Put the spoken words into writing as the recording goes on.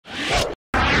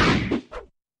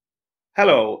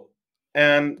Hello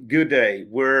and good day.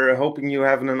 We're hoping you're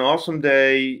having an awesome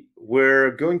day.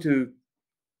 We're going to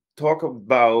talk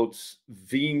about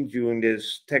Veeam during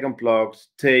this TECHunplugged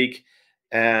take,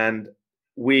 and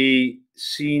we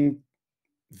seen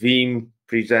Veeam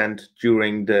present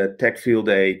during the Tech Field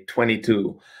Day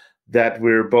 22 that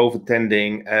we're both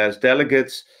attending as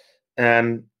delegates.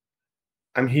 And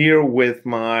I'm here with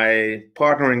my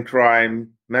partner in crime,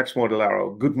 Max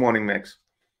Mortillaro. Good morning, Max.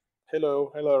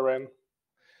 Hello, Arjan.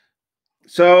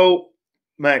 So,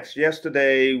 Max,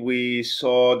 yesterday we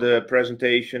saw the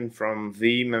presentation from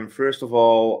Veeam, and first of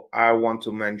all, I want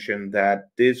to mention that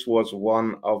this was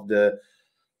one of the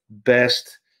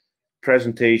best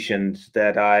presentations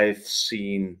that I've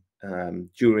seen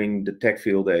during the Tech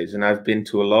Field Days, and I've been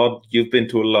to a lot. You've been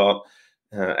to a lot,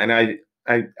 and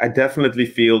I definitely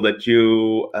feel that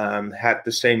you had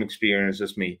the same experience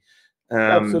as me.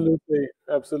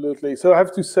 Absolutely. So I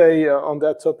have to say on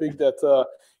that topic that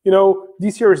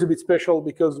this year is a bit special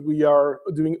because we are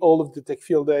doing all of the Tech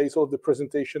Field Days. All of the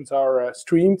presentations are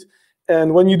streamed.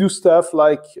 And when you do stuff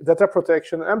like data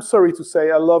protection, I'm sorry to say,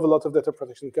 I love a lot of data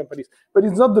protection companies, but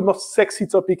it's not the most sexy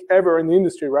topic ever in the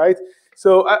industry, right?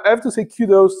 So I have to say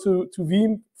kudos to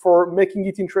Veeam for making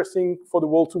it interesting for the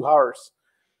whole 2 hours.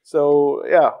 So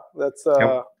yeah, that's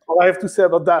all I have to say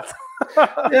about that.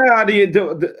 Yeah,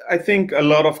 I think a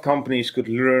lot of companies could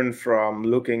learn from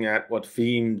looking at what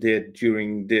Veeam did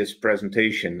during this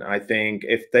presentation. I think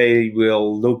if they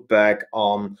will look back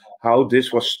on how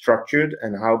this was structured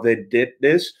and how they did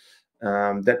this,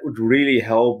 that would really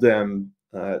help them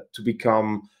to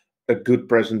become a good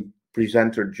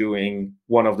presenter during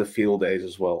one of the field days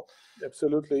as well.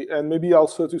 Absolutely. And maybe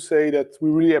also to say that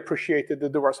we really appreciated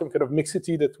that there was some kind of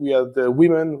mixity, that we had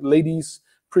women, ladies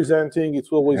presenting. It's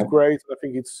always great. I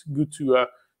think it's good to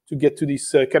get to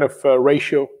this kind of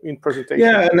ratio in presentation.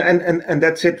 Yeah, and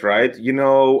that's it, right? You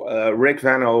know, Rick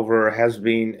Vanover has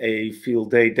been a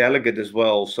field day delegate as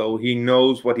well, so he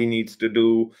knows what he needs to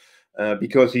do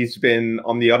because he's been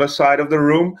on the other side of the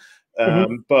room.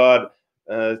 But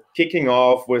kicking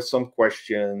off with some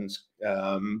questions,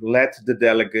 let the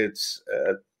delegates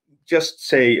just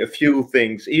say a few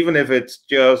things, even if it's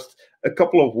just a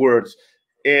couple of words.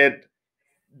 It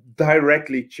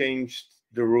directly changed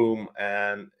the room,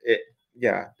 and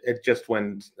it just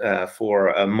went for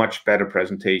a much better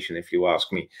presentation, if you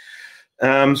ask me.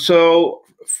 So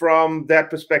from that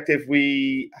perspective,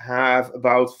 we have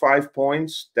about 5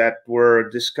 points that were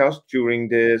discussed during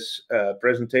this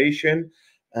presentation.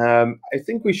 I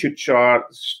think we should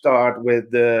start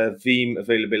with the Veeam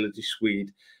Availability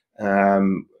Suite.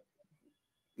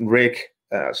 Rick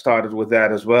started with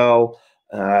that as well.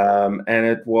 And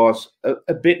it was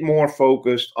a bit more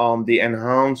focused on the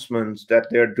enhancements that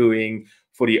they're doing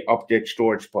for the object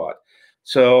storage part.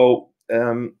 So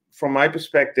from my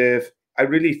perspective, I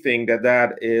really think that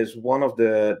that is one of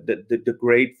the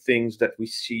great things that we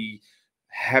see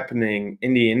happening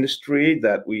in the industry,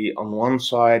 that we on one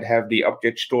side have the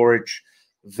object storage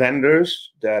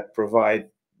vendors that provide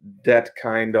that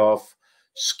kind of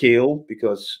scale,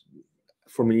 because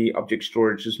for me, object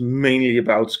storage is mainly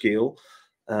about scale.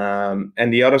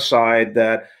 And the other side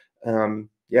that,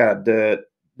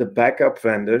 the backup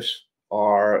vendors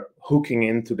are hooking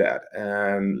into that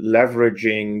and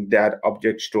leveraging that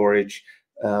object storage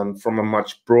from a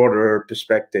much broader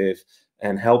perspective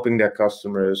and helping their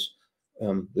customers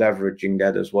leveraging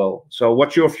that as well. So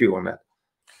what's your view on that?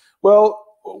 Well,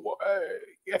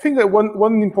 I think that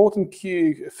one important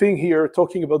key thing here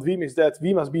talking about Veeam is that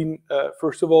Veeam has been,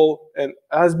 first of all, and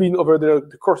has been over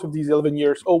the course of these 11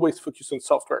 years, always focused on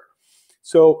software.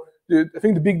 So I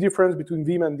think the big difference between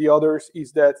Veeam and the others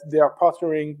is that they are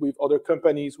partnering with other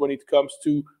companies when it comes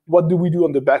to what do we do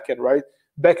on the back end, right?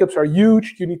 Backups are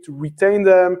huge. You need to retain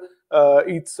them.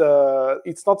 It's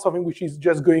not something which is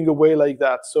just going away like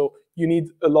that. So you need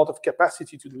a lot of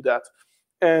capacity to do that.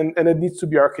 And it needs to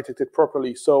be architected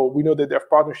properly. So we know that they have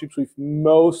partnerships with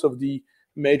most of the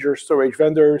major storage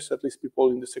vendors, at least people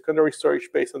in the secondary storage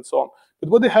space and so on. But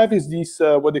what they have is this,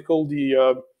 what they call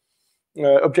the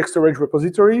object storage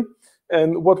repository.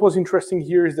 And what was interesting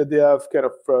here is that they have kind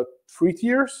of 3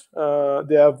 tiers.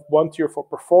 They have 1 tier for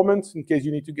performance, in case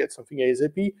you need to get something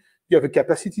ASAP. You have a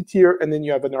capacity tier, and then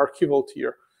you have an archival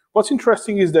tier. What's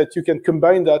interesting is that you can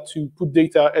combine that to put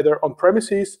data either on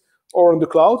premises or on the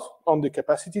cloud, on the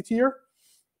capacity tier.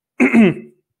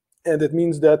 And that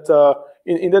means that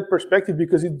in that perspective,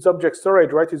 because it's object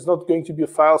storage, right, it's not going to be a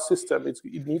file system. It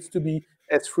needs to be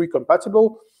S3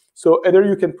 compatible. So either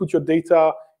you can put your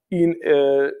data in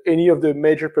any of the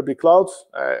major public clouds.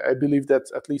 I believe that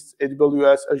at least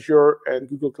AWS, Azure, and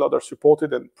Google Cloud are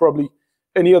supported, and probably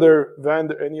any other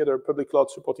vendor, any other public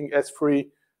cloud supporting S3,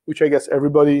 which I guess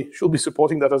everybody should be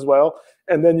supporting that as well.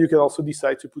 And then you can also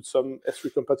decide to put some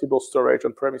S3 compatible storage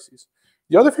on premises.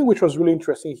 The other thing which was really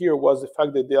interesting here was the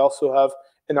fact that they also have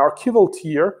an archival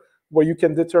tier where you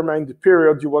can determine the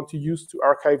period you want to use to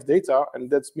archive data. And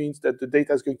that means that the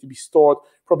data is going to be stored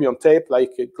probably on tape,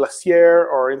 like a Glacier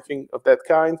or anything of that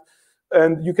kind.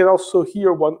 And you can also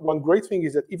hear one great thing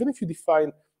is that even if you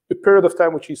define a period of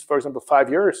time, which is, for example, 5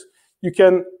 years, you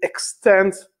can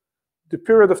extend the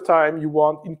period of time you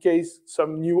want in case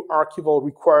some new archival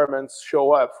requirements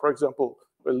show up. For example,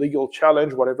 a legal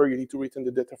challenge, whatever, you need to retain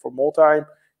the data for more time,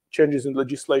 changes in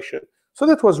legislation. So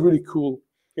that was really cool,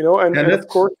 you know, and of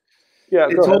course, yeah,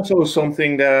 it's also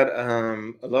something that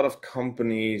a lot of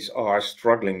companies are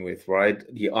struggling with, right?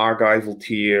 The archival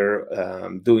tier,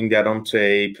 doing that on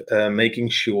tape, making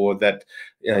sure that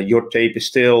your tape is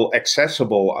still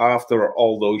accessible after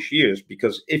all those years.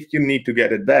 Because if you need to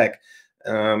get it back,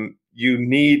 you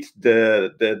need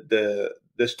the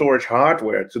storage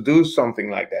hardware to do something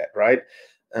like that, right?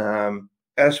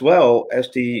 As well as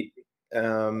the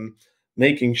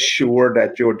making sure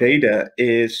that your data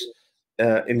is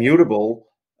immutable,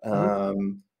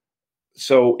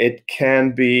 so it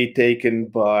can be taken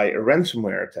by a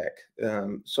ransomware attack.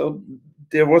 So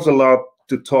there was a lot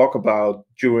to talk about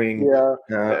during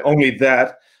only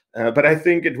that, but I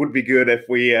think it would be good if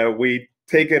we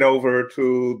take it over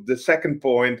to the second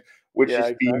point, which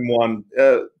is Veeam One.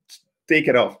 Take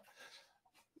it off.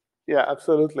 Yeah,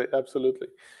 absolutely, absolutely.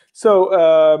 So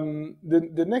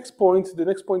the next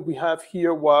point we have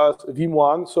here was Veeam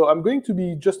One. So I'm going to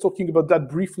be just talking about that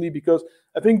briefly because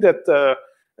I think that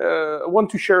I want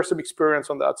to share some experience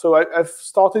on that. So I've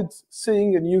started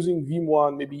seeing and using Veeam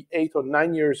One maybe 8 or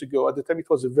 9 years ago. At the time, it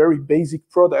was a very basic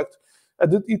product.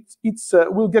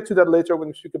 We'll get to that later when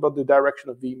we speak about the direction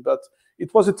of Veeam. But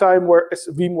it was a time where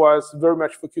Veeam was very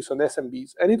much focused on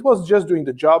SMBs, and it was just doing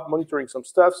the job, monitoring some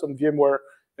stuff, some VMware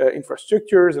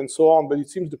infrastructures and so on, but it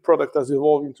seems the product has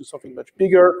evolved into something much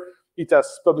bigger. It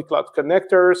has public cloud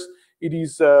connectors. It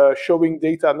is showing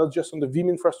data not just on the Veeam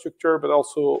infrastructure, but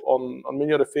also on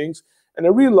many other things. And I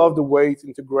really love the way it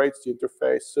integrates the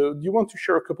interface. So do you want to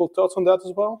share a couple of thoughts on that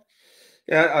as well?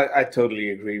 Yeah, I totally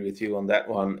agree with you on that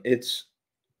one. It's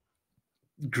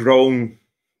grown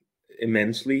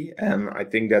immensely, and I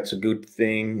think that's a good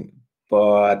thing.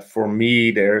 But for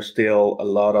me, there's still a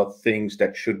lot of things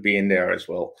that should be in there as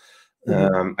well.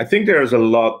 I think there's a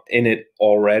lot in it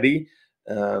already,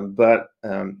 but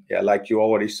yeah, like you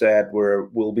already said,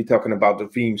 we'll be talking about the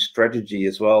Veeam strategy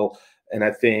as well. And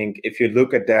I think if you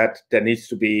look at that, there needs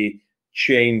to be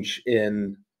change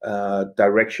in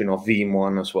direction of Veeam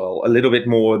One as well, a little bit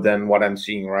more than what I'm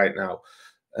seeing right now.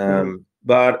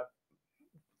 But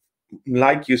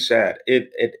like you said,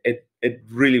 it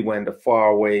really went far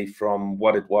away from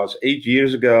what it was 8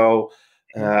 years ago.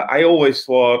 I always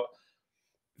thought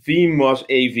Veeam was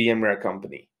a VMware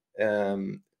company.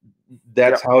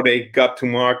 That's how they got to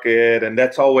market, and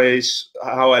that's always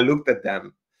how I looked at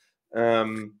them.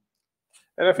 And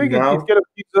I think it kind of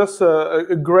gives us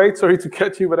a great, sorry to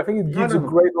cut you, but I think it gives a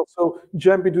great also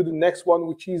jump into the next one,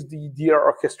 which is the DR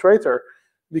orchestrator.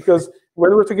 Because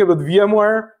when we're talking about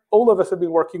VMware, all of us have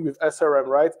been working with SRM,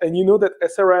 right? And you know that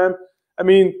SRM, I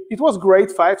mean, it was great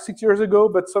 5-6 years ago,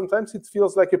 but sometimes it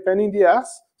feels like a pain in the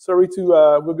ass. Sorry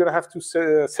to, we're gonna have to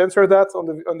censor that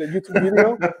on the YouTube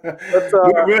video.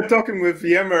 But, we're talking with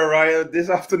VMware this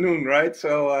afternoon, right?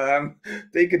 So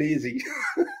take it easy.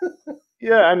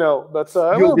 Yeah, I know, but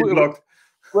you'll be blocked.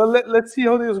 Well, let's see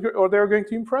how they're going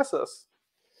to impress us.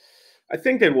 I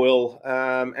think they will,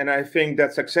 and I think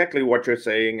that's exactly what you're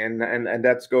saying, and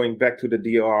that's going back to the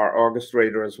DR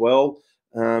orchestrator as well,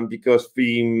 because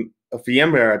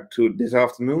VMware this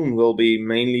afternoon will be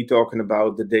mainly talking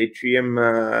about the Datrium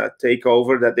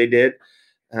takeover that they did,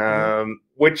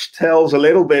 which tells a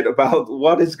little bit about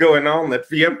what is going on at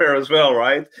VMware as well,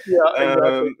 right? Yeah,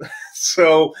 exactly.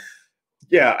 So,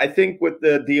 yeah, I think with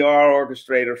the DR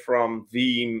orchestrator from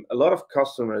Veeam, a lot of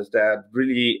customers that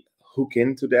really hook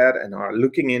into that and are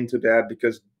looking into that,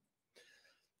 because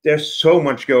there's so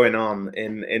much going on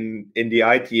in the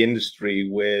IT industry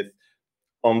with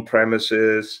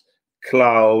on-premises,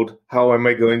 cloud. How am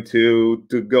I going to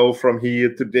go from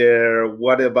here to there?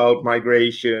 What about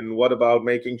migration? What about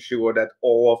making sure that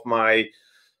all of my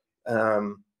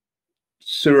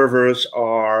servers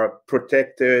are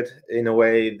protected in a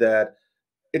way that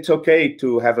it's okay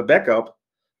to have a backup,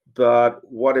 but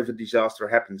what if a disaster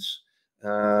happens?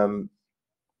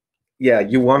 Yeah,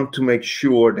 you want to make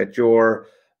sure that you're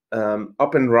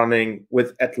up and running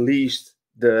with at least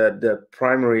the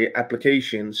primary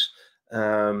applications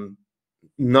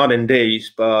not in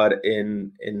days, but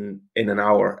in an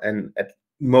hour. And at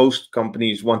most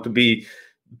companies want to be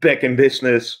back in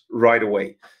business right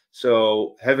away.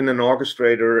 So having an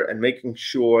orchestrator and making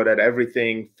sure that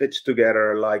everything fits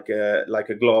together like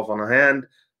a glove on a hand,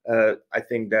 I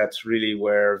think that's really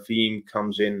where Veeam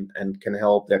comes in and can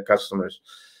help their customers.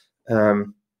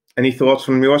 Any thoughts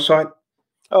from your side?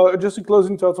 Just a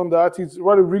closing thought on that is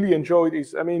what I really enjoyed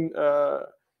is, I mean,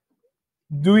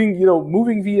 doing,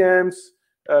 moving VMs,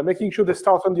 making sure they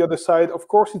start on the other side. Of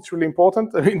course, it's really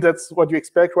important. I mean, that's what you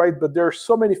expect, right? But there are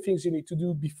so many things you need to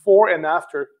do before and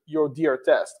after your DR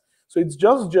test. So it's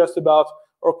just about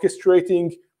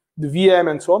orchestrating the VM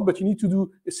and so on, but you need to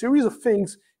do a series of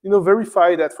things,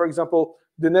 verify that, for example,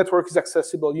 the network is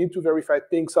accessible. You need to verify,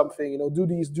 ping something, do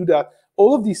this, do that.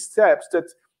 All of these steps that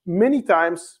many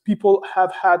times people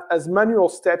have had as manual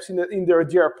steps in their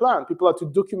DR plan. People have to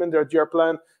document their DR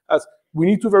plan as, we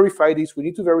need to verify this, we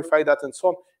need to verify that, and so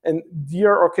on. And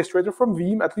DR Orchestrator from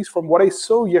Veeam, at least from what I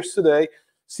saw yesterday,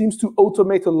 seems to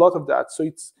automate a lot of that. So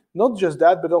it's not just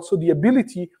that, but also the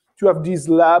ability to have this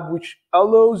lab which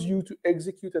allows you to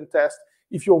execute and test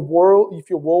if your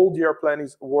whole DR plan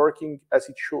is working as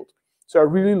it should. So I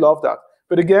really love that.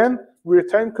 But again, we're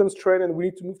time constrained and we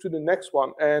need to move to the next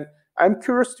one. And I'm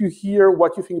curious to hear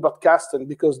what you think about Kasten,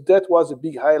 because that was a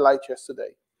big highlight yesterday.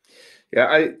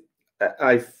 Yeah,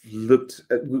 I've looked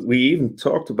at, we even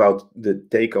talked about the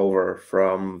takeover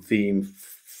from Veeam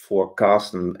for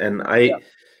Kasten, and I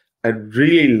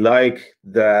really like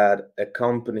that a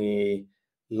company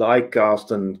like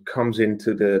Kasten comes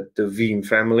into the Veeam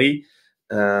family,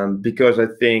 because I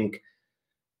think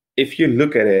if you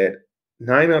look at it,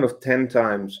 9 out of 10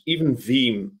 times, even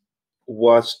Veeam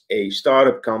was a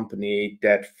startup company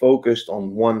that focused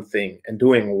on one thing and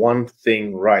doing one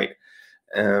thing right.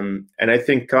 And I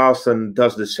think Kasten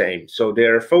does the same. So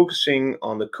they're focusing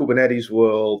on the Kubernetes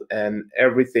world and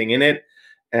everything in it,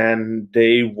 and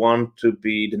they want to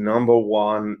be the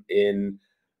 #1 in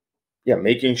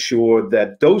making sure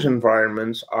that those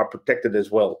environments are protected as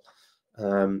well.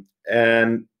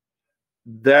 And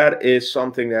that is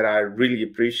something that I really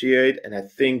appreciate, and I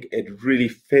think it really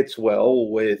fits well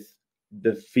with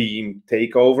the Veeam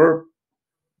takeover.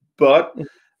 But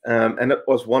and that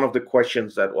was one of the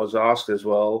questions that was asked as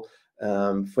well.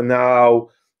 For now,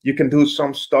 you can do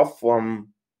some stuff from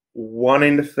one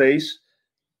interface,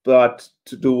 but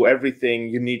to do everything,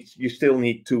 you still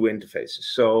need 2 interfaces.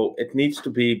 So it needs to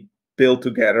be built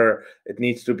together. It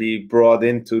needs to be brought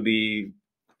into the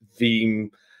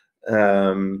Veeam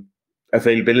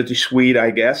availability suite,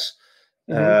 I guess.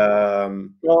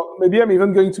 Well, maybe I'm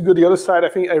even going to go the other side. I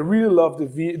think I really love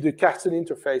the Kasten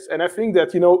interface, and I think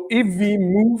that if we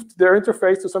moved their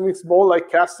interface to something more like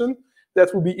Kasten,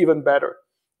 that would be even better.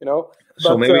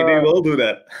 So maybe they will do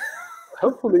that.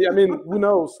 Hopefully, I mean, who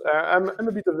knows? I'm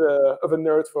a bit of a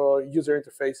nerd for user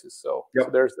interfaces, so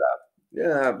there's that.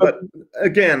 Yeah, but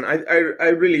again, I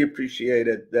really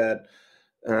appreciated that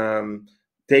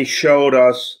they showed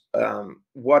us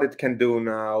what it can do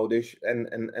now.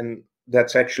 And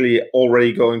that's actually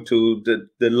already going to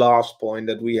the last point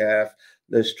that we have.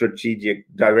 The strategic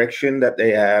direction that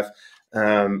they have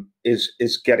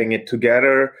is getting it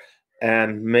together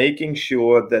and making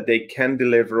sure that they can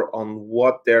deliver on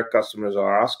what their customers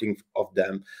are asking of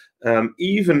them,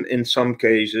 even in some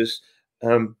cases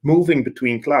moving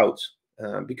between clouds,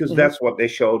 because that's what they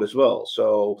showed as well.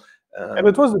 So and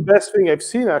it was the best thing I've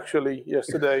seen actually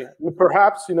yesterday.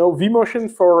 Perhaps vMotion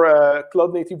for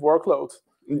cloud native workloads.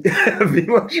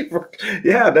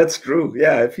 Yeah, that's true.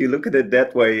 Yeah, if you look at it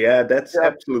that way, that's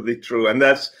absolutely true. And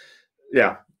that's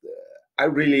I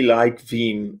really like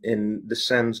Veeam in the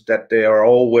sense that they are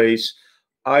always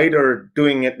either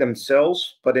doing it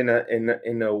themselves, but in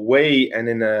a way and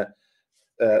in a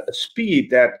speed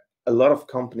that a lot of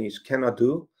companies cannot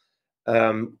do,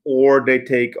 or they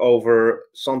take over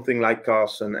something like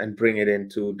Kasten and bring it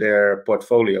into their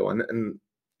portfolio. And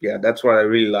yeah, that's what I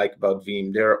really like about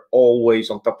Veeam. They're always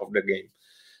on top of the game.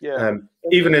 Yeah.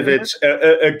 Even if it's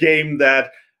a game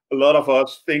that a lot of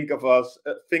us think about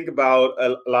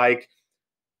like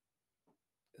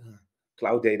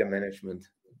cloud data management.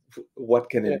 What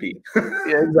can it be?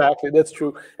 Yeah, exactly. That's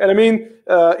true. And I mean,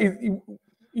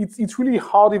 it's really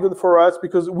hard even for us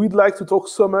because we'd like to talk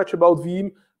so much about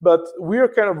Veeam, but we're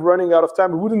kind of running out of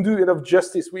time. We wouldn't do enough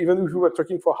justice even if we were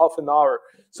talking for half an hour.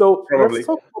 So let's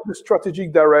talk about the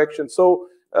strategic direction. So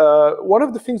one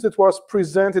of the things that was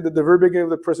presented at the very beginning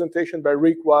of the presentation by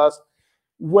Rick was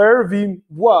where Veeam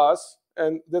was,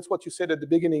 and that's what you said at the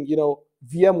beginning,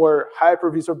 VMware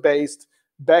hypervisor-based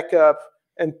backup,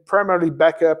 and primarily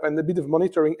backup and a bit of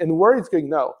monitoring, and where it's going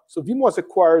now. So Veeam was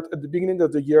acquired at the beginning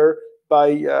of the year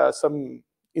by some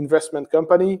investment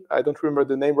company. I don't remember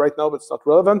the name right now, but it's not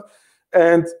relevant.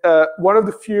 And one of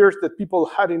the fears that people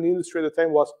had in the industry at the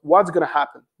time was, what's going to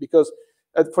happen? Because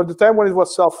for the time when it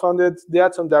was self-funded, they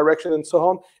had some direction and so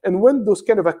on. And when those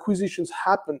kind of acquisitions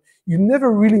happen, you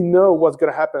never really know what's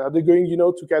going to happen. Are they going,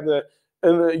 to kind of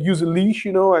use a leash,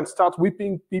 and start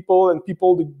whipping people, and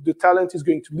the talent is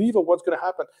going to leave, or what's going to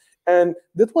happen? And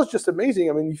that was just amazing.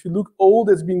 I mean, if you look all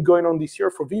that's been going on this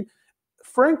year for Veeam,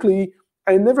 frankly,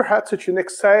 I never had such an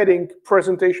exciting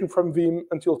presentation from Veeam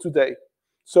until today.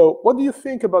 So what do you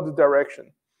think about the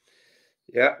direction?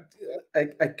 Yeah,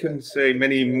 I couldn't say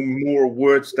many more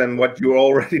words than what you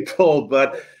already told,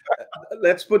 but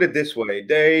let's put it this way.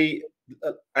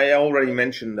 I already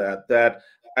mentioned that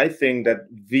I think that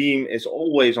Veeam is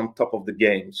always on top of the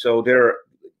game. So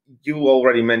you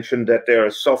already mentioned that they're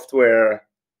a software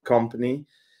company.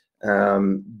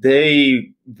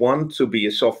 They want to be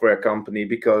a software company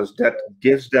because that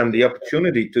gives them the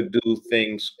opportunity to do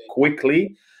things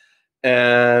quickly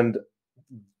and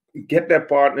get their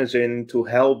partners in to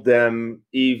help them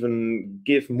even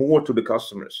give more to the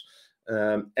customers.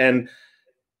 And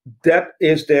that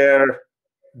is their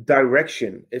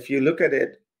direction. If you look at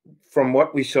it from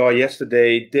what we saw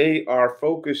yesterday, they are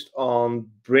focused on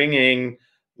bringing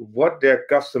what their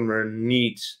customer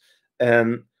needs.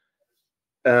 And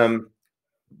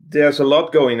there's a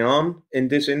lot going on in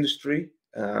this industry.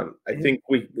 I think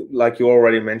like you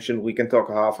already mentioned, we can talk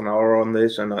half an hour on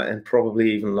this and probably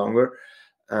even longer.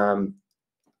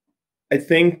 I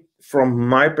think from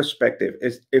my perspective,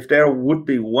 if there would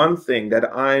be one thing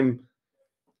that I'm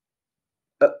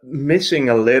missing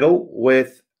a little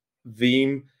with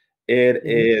Veeam, it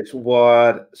is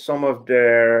what some of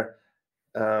their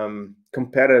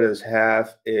competitors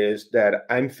have, is that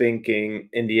I'm thinking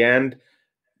in the end,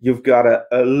 you've got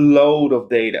a load of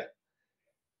data.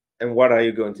 And what are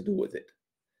you going to do with it?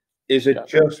 Is it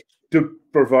just to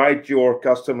provide your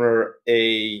customer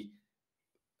a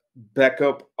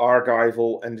backup,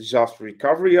 archival, and disaster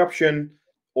recovery option,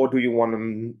 or do you want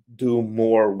to do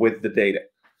more with the data?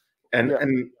 And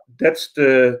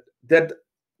that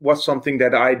was something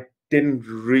that I didn't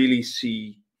really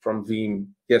see from Veeam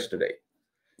yesterday.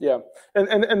 Yeah,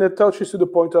 and it touches to the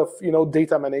point of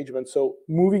data management. So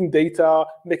moving data,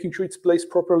 making sure it's placed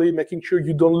properly, making sure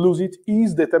you don't lose it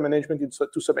is data management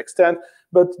to some extent.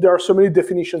 But there are so many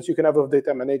definitions you can have of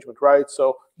data management, right?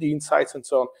 So the insights and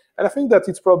so on. And I think that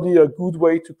it's probably a good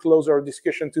way to close our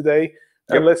discussion today,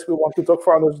 unless we want to talk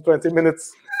for another 20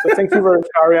 minutes. So thank you very much,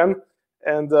 Arjan,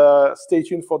 and stay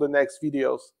tuned for the next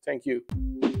videos. Thank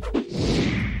you.